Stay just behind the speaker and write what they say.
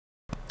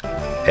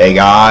Hey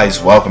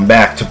guys, welcome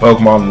back to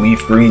Pokemon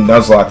Leafgreen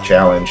Nuzlocke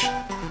Challenge.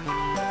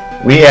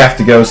 We have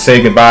to go say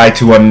goodbye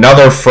to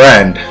another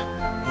friend.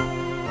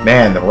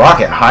 Man, the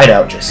Rocket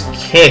Hideout just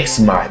kicks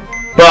my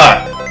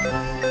butt.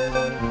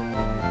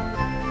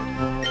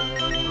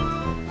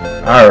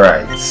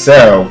 Alright,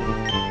 so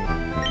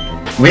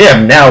we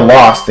have now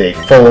lost a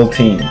full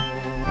team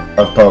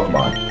of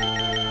Pokemon.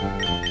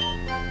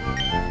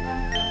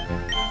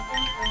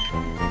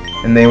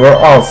 And they were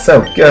all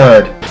so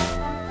good.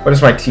 What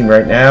is my team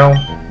right now?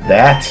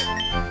 That.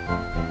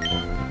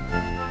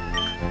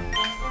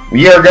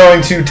 We are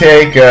going to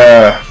take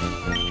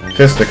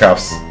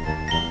Fisticuffs.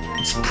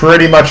 It's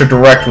pretty much a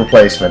direct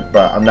replacement,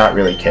 but I'm not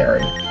really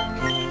caring.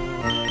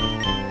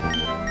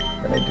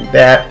 We're going to do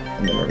that,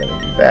 and then we're going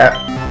to do that.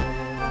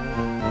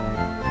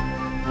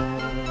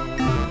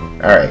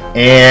 Alright,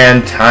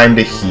 and time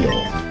to heal.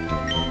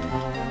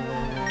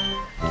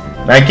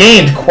 And I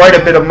gained quite a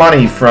bit of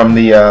money from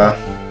the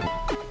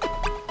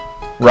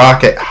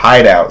Rocket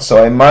Hideout,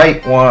 so I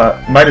might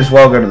as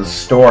well go to the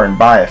store and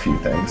buy a few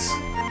things.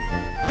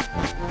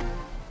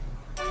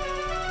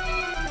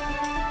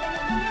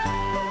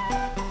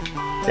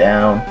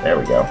 Down, there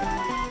we go.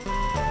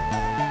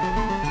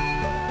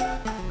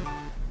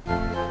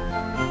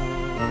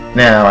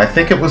 Now, I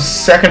think it was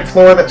second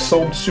floor that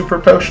sold super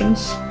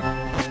potions,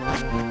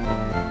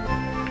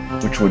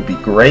 which would be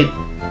great.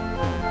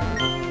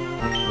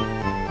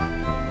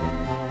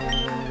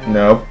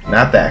 Nope,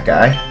 not that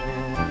guy.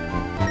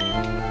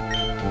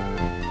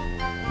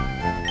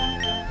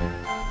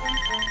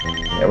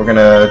 Yeah, we're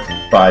gonna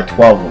buy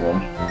 12 of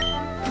them.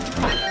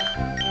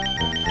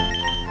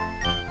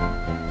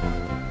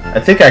 I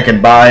think I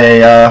can buy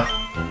a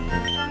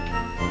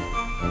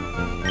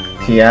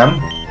TM.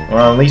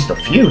 Well, at least a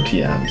few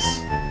TMs.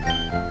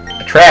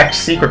 Attract,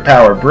 Secret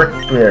Power, Brick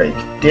Break,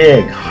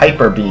 Dig,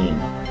 Hyper Beam,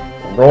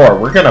 Roar.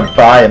 We're gonna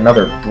buy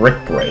another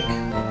Brick Break.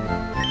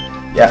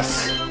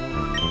 Yes.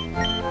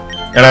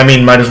 And I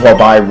mean, might as well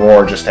buy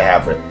Roar just to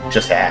have it.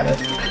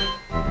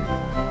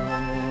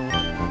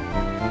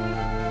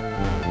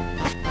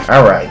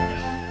 Alright.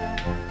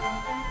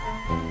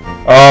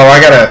 Oh, I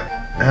gotta...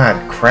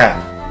 Ah, crap.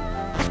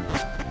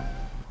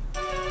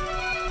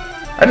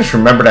 I just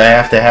remembered I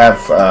have to have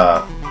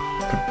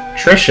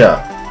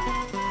Patricia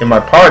in my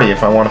party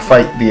if I want to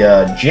fight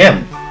the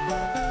gym.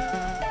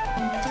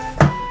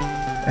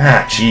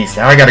 Ah, jeez.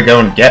 Now I gotta go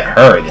and get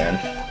her again.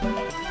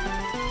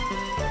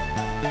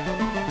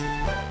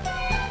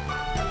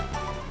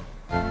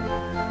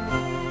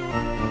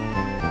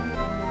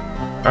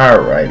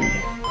 Alrighty.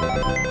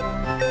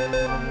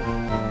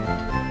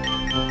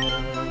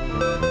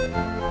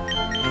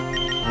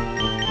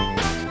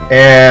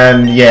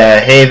 And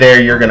yeah, hey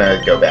there, you're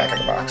gonna go back in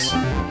the box.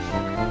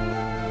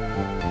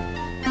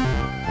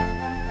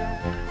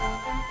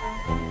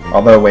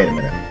 Although, wait a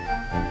minute.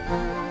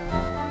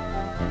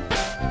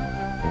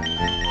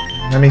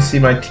 Let me see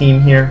my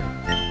team here.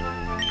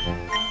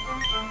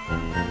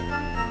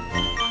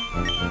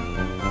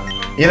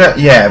 You know,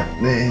 yeah,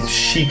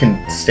 she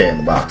can stay in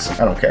the box.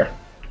 I don't care.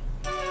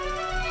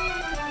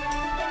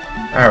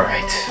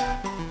 Alright.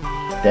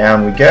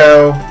 Down we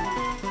go.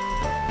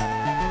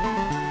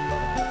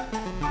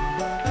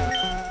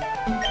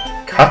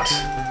 Cut.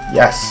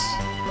 Yes.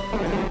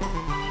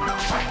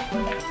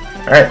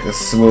 Alright,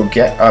 this will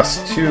get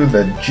us to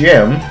the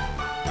gym.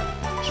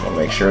 Just want to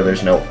make sure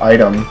there's no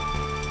item.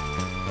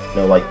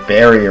 No, like,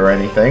 berry or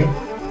anything.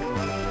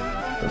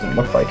 Doesn't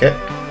look like it.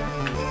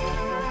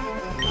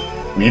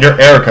 Leader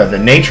Erica, the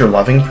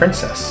nature-loving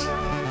princess.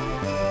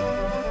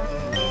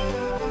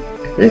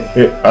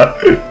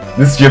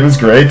 This gym is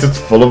great. It's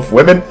full of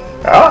women.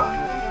 Ah.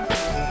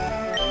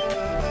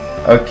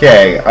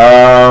 Okay,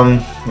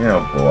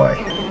 oh boy.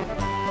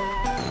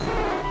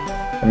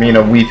 I mean,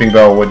 a Weeping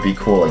Bell would be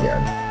cool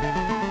again.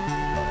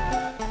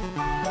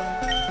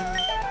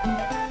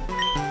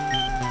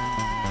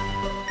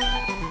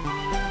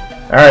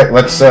 Alright,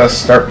 let's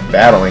start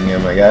battling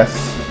him, I guess.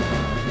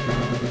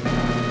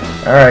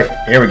 Alright,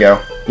 here we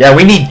go. Yeah,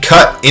 we need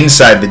Cut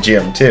inside the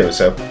gym, too,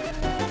 so...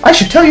 I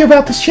should tell you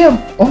about this gym.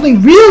 Only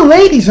real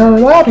ladies are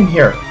allowed in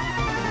here.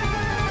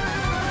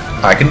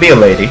 I can be a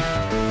lady.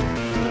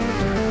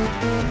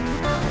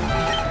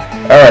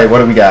 Alright, what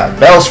do we got?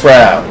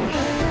 Bellsprout.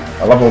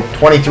 At level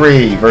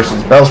 23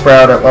 versus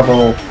Bellsprout at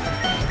level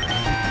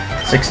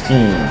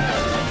 16.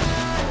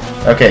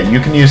 Okay, you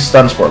can use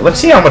Stun Sport. Let's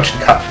see how much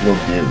Cut will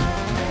do.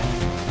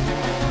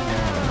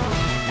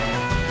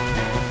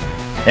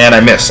 And I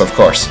miss, of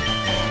course.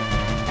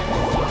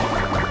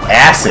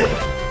 Acid.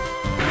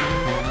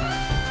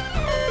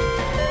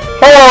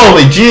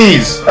 Holy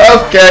jeez!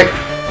 Okay.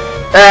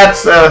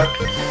 That's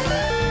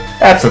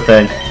a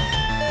thing.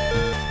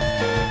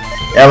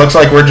 Yeah, looks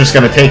like we're just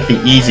gonna take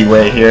the easy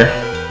way here.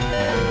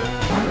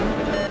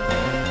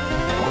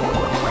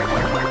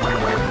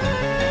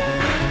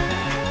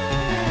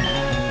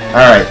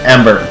 Alright,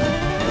 Ember.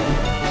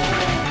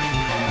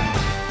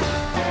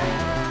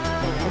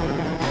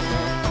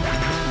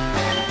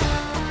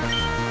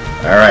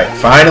 Alright,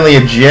 finally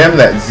a gym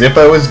that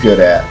Zippo is good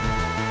at.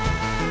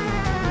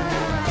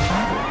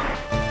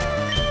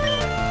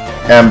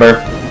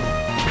 Ember.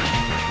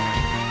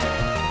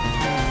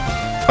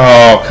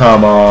 Oh,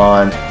 come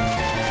on.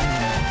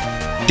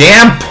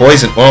 Damn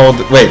poison. Well,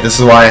 wait, this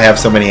is why I have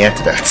so many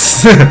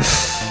antidotes.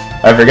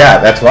 I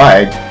forgot. That's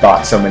why I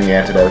bought so many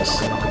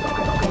antidotes.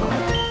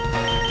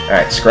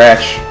 Alright,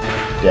 scratch.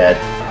 Dead.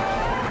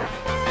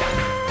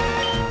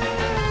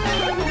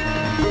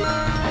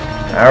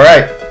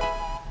 Alright.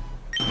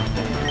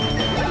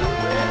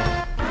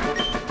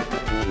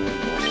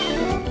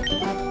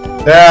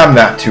 I'm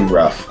not too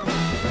rough.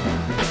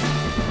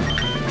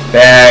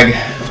 Bag.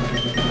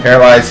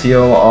 Paralyze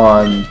heal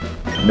on...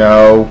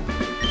 No.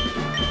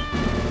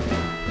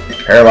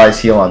 Paralyze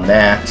heal on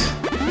that.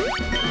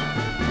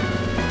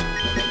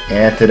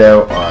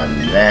 Antidote on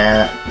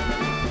that.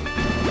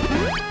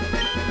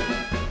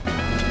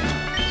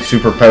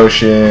 Super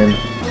potion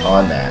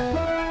on that.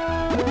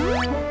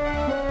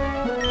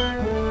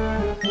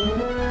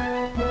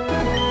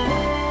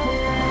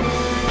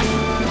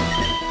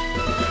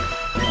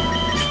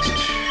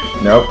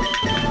 Nope.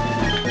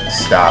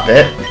 Stop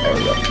it. There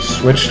we go.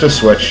 Switch to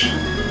switch.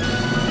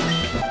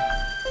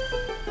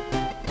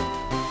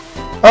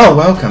 Oh,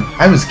 welcome.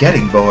 I was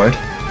getting bored.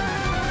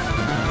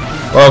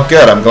 Well,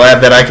 good. I'm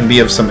glad that I can be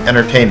of some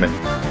entertainment.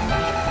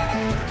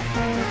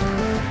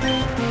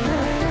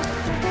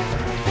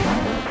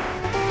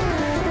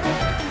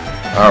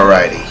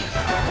 Alrighty.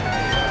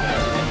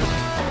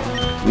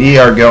 We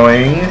are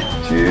going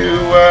to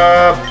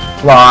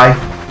fly.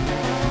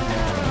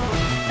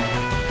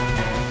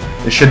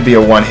 This should be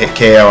a one-hit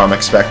KO, I'm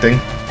expecting.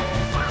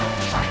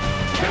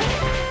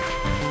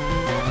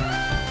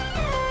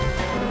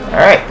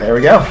 Alright, there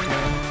we go.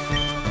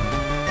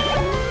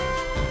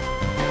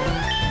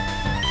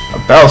 A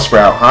Bell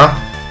Sprout, huh?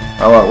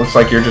 Oh, well, it looks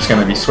like you're just going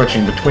to be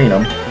switching between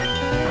them.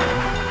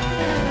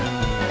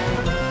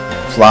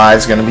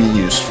 Fly's going to be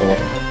useful.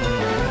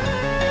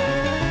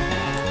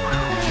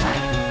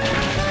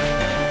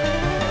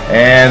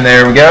 And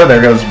there we go.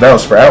 There goes Bell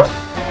Sprout.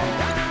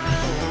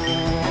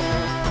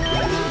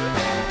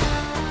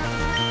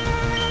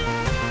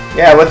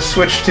 Yeah, let's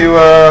switch to,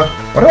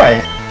 what do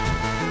I...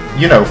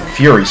 You know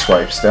Fury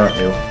Swipes, don't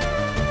you?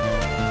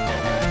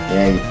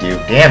 Yeah, you do.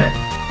 Damn it.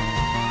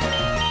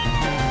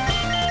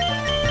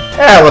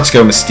 Ah, let's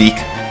go Mystique.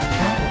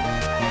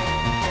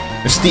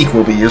 Mystique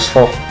will be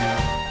useful.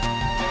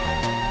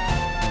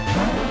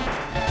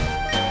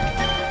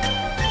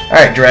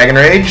 Alright, Dragon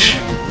Rage.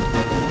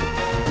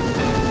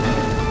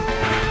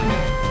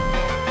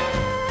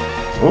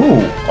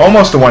 Ooh,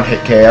 almost a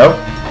one-hit KO.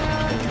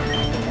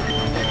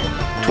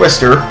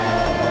 Twister.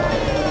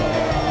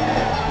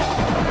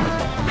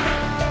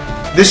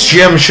 This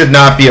gym should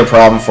not be a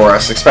problem for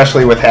us,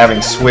 especially with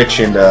having Switch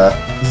and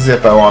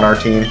Zippo on our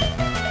team.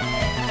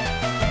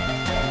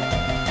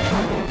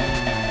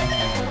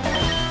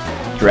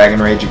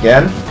 Dragon Rage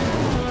again.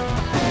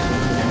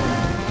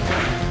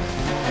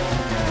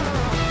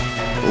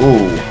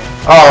 Ooh.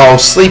 Oh,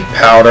 Sleep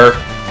Powder.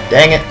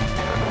 Dang it.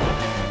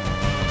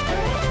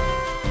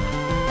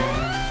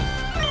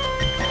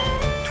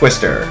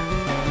 Twister.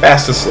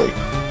 Fast asleep.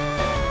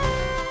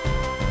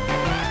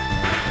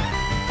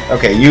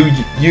 Okay,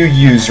 you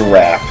use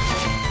Wrap.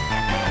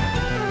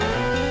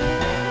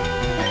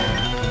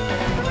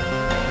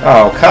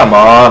 Oh, come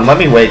on. Let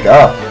me wake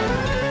up.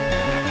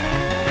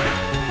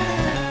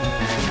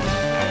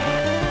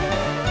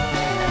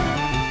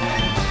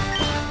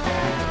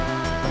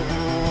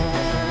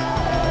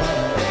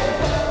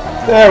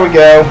 There we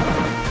go.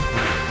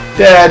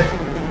 Dead.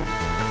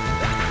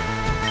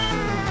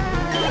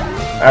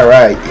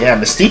 Alright, yeah,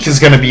 Mystique is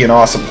going to be an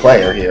awesome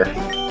player here.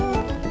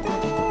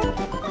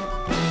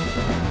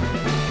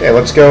 Okay,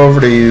 let's go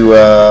over to you.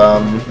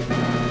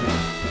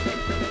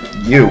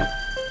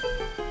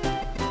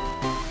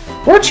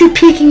 Weren't you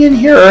peeking in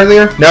here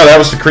earlier? No, that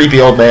was the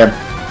creepy old man.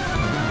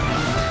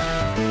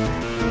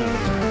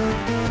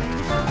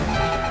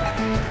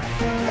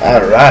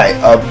 Alright,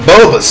 a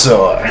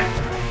Bulbasaur.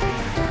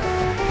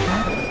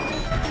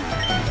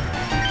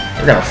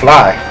 We're gonna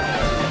fly.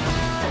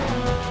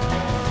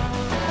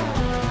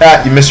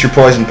 Ah, you missed your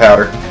poison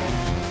powder.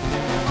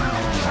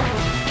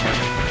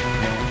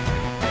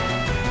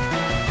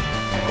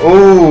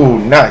 Oh,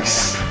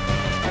 nice.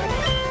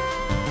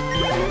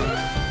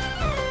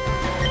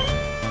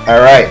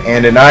 Alright,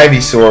 and an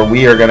Ivysaur,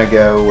 we are gonna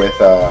go with,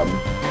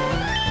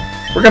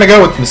 we're gonna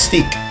go with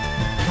Mystique.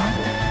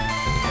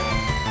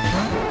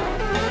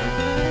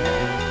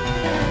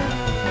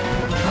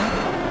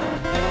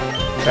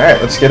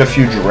 Alright, let's get a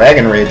few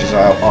Dragon Rages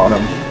out on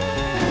him.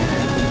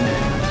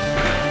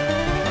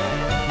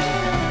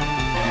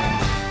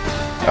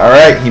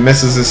 Alright, he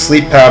misses his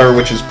Sleep Powder,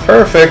 which is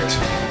perfect.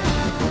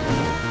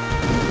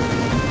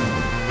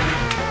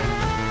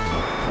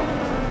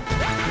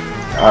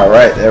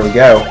 Alright, there we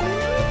go.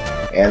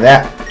 And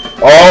that,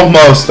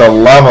 almost a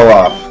level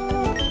up.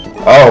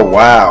 Oh,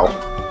 wow.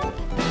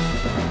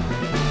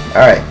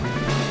 Alright.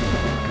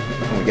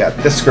 We got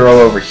this girl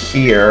over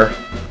here.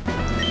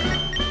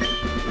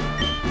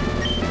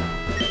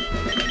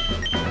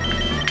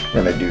 I'm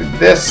gonna do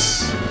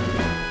this.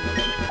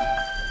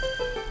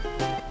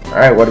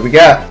 Alright, what do we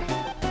got?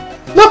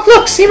 Look,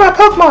 look, see my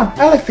Pokemon!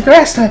 I like the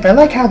grass type. I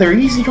like how they're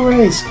easy to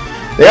raise.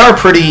 They are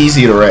pretty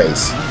easy to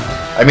raise.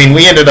 I mean,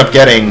 we ended up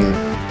getting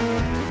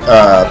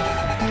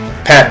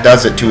Pat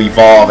Does It to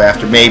evolve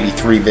after maybe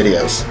 3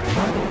 videos.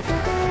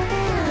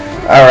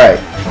 Alright.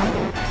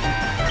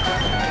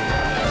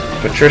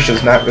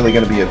 Patricia's not really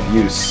going to be of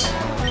use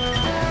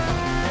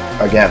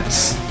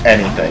against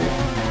anything.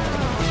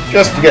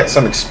 Just to get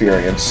some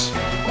experience.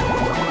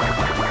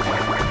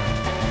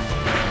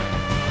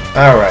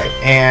 Alright,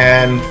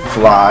 and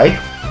fly.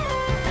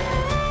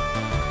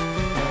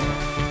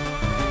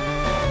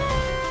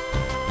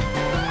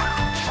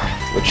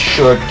 Which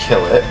should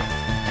kill it.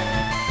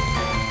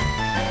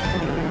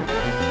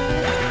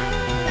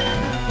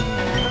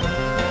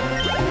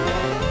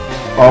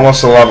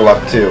 Almost a level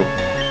up too.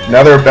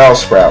 Another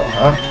Bellsprout,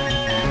 huh?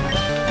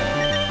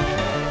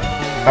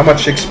 How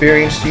much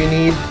experience do you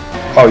need?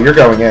 Oh, you're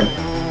going in.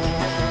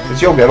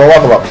 Because you'll get a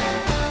level up.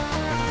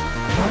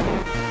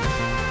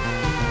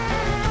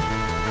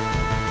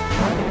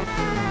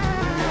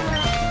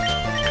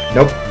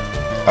 Nope.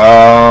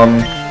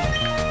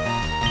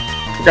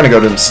 We're gonna go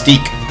to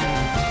Mystique.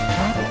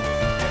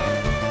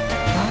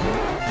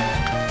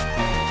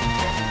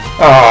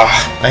 Ah,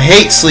 I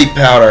hate sleep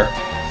powder.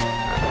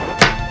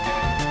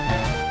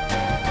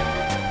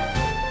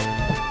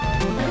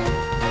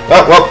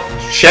 Oh, well,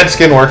 shed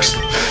skin works.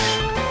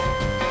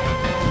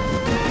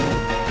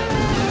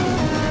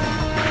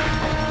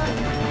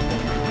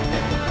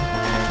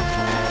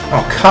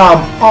 Oh,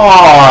 come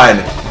on!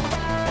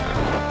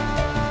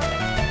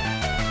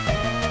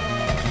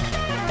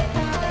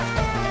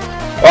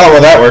 Oh,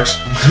 well, that works.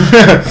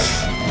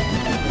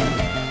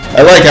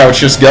 I like how it's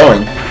just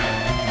going.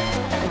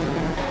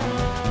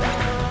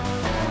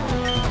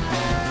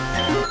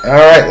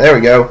 Alright, there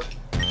we go.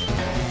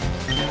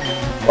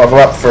 Level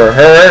up for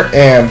her,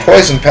 and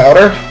Poison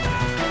Powder.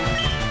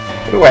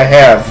 What do I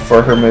have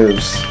for her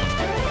moves?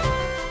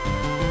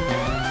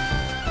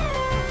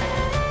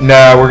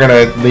 No, we're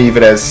gonna leave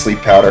it as Sleep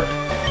Powder.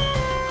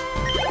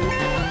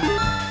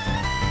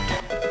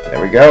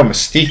 There we go,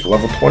 Mystique,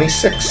 level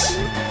 26.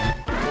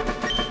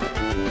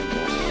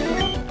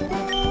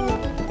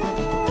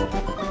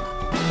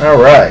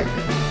 Alright.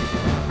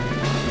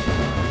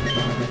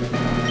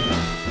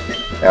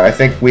 Now I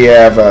think we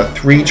have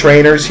 3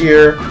 trainers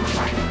here.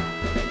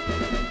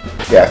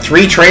 Yeah,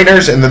 3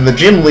 trainers, and then the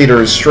gym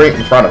leader is straight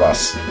in front of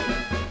us.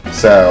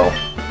 So,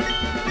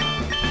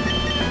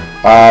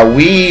 how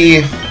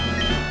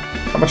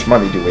much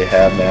money do we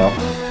have now?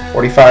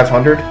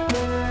 4,500?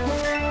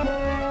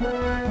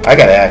 I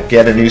gotta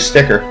get a new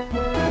sticker.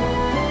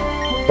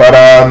 But,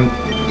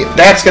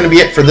 that's gonna be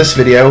it for this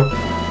video.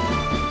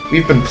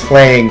 We've been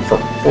playing for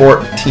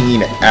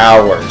 14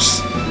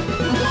 hours.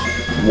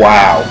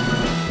 Wow.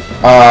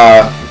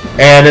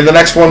 And in the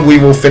next one, we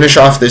will finish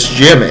off this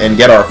gym and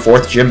get our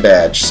 4th gym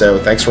badge. So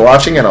thanks for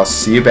watching, and I'll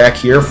see you back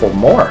here for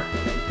more.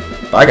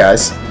 Bye,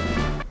 guys.